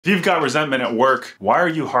If you've got resentment at work, why are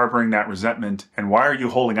you harboring that resentment and why are you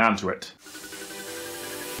holding on to it?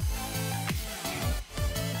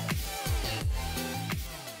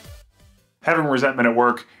 Having resentment at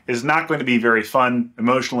work is not going to be very fun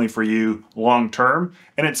emotionally for you long term,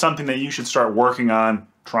 and it's something that you should start working on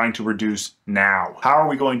trying to reduce now. How are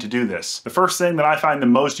we going to do this? The first thing that I find the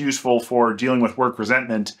most useful for dealing with work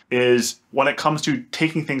resentment is when it comes to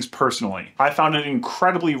taking things personally. I found it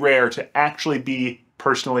incredibly rare to actually be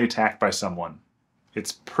personally attacked by someone.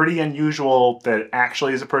 It's pretty unusual that it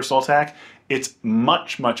actually is a personal attack. It's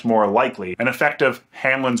much, much more likely an effect of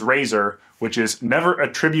Hanlon's razor, which is never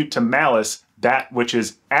attribute to malice that which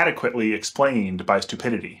is adequately explained by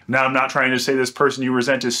stupidity. Now, I'm not trying to say this person you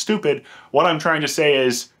resent is stupid. What I'm trying to say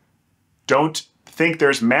is don't think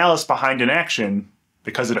there's malice behind an action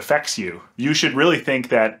because it affects you. You should really think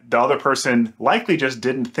that the other person likely just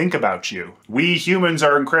didn't think about you. We humans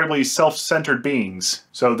are incredibly self-centered beings.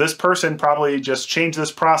 So this person probably just changed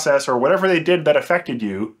this process or whatever they did that affected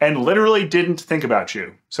you and literally didn't think about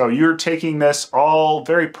you. So you're taking this all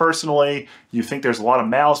very personally. You think there's a lot of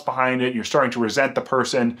malice behind it. You're starting to resent the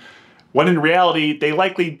person when in reality, they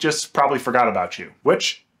likely just probably forgot about you,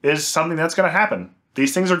 which is something that's going to happen.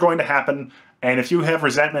 These things are going to happen. And if you have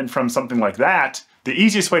resentment from something like that, the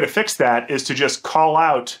easiest way to fix that is to just call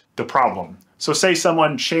out the problem. So say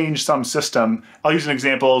someone changed some system. I'll use an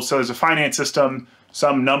example. So there's a finance system,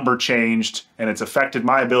 some number changed, and it's affected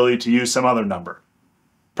my ability to use some other number.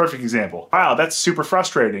 Perfect example. Wow, that's super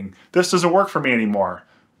frustrating. This doesn't work for me anymore.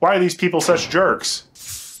 Why are these people such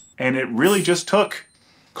jerks? And it really just took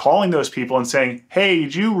calling those people and saying, hey,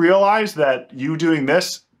 did you realize that you doing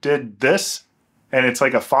this did this? And it's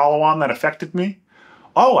like a follow-on that affected me?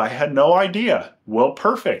 Oh, I had no idea. Well,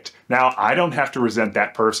 perfect. Now I don't have to resent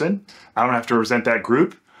that person. I don't have to resent that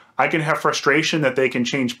group. I can have frustration that they can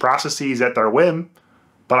change processes at their whim,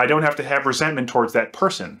 but I don't have to have resentment towards that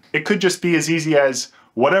person. It could just be as easy as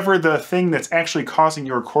whatever the thing that's actually causing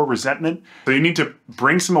your core resentment. So you need to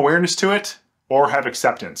bring some awareness to it or have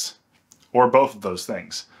acceptance, or both of those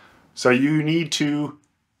things. So you need to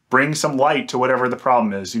bring some light to whatever the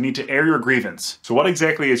problem is. You need to air your grievance. So what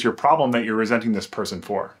exactly is your problem that you're resenting this person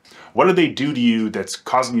for? What did they do to you that's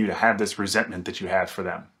causing you to have this resentment that you have for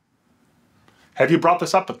them? Have you brought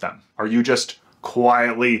this up with them? Are you just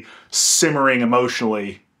quietly simmering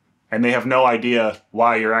emotionally and they have no idea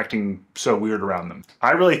why you're acting so weird around them?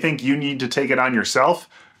 I really think you need to take it on yourself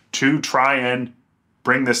to try and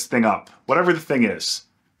bring this thing up. Whatever the thing is.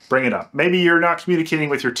 Bring it up. Maybe you're not communicating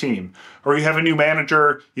with your team, or you have a new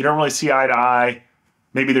manager, you don't really see eye to eye.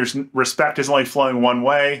 Maybe there's respect is only flowing one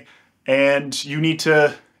way, and you need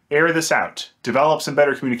to air this out. Develop some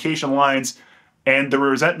better communication lines, and the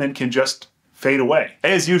resentment can just fade away.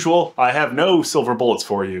 As usual, I have no silver bullets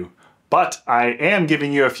for you, but I am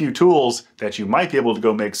giving you a few tools that you might be able to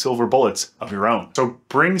go make silver bullets of your own. So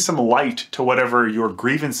bring some light to whatever your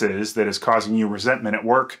grievance is that is causing you resentment at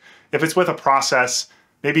work. If it's with a process,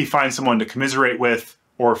 maybe find someone to commiserate with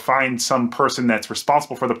or find some person that's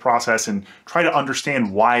responsible for the process and try to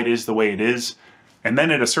understand why it is the way it is. And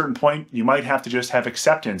then at a certain point, you might have to just have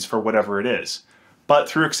acceptance for whatever it is. But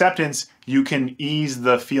through acceptance, you can ease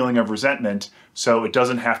the feeling of resentment so it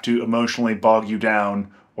doesn't have to emotionally bog you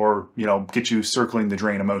down or, get you circling the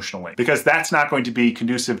drain emotionally. Because that's not going to be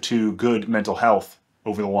conducive to good mental health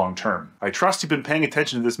over the long term. I trust you've been paying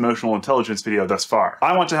attention to this emotional intelligence video thus far.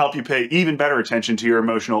 I want to help you pay even better attention to your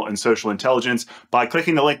emotional and social intelligence by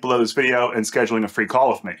clicking the link below this video and scheduling a free call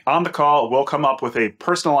with me. On the call, we'll come up with a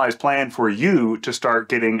personalized plan for you to start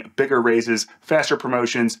getting bigger raises, faster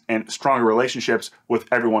promotions, and stronger relationships with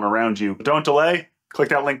everyone around you. Don't delay, click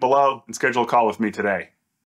that link below and schedule a call with me today.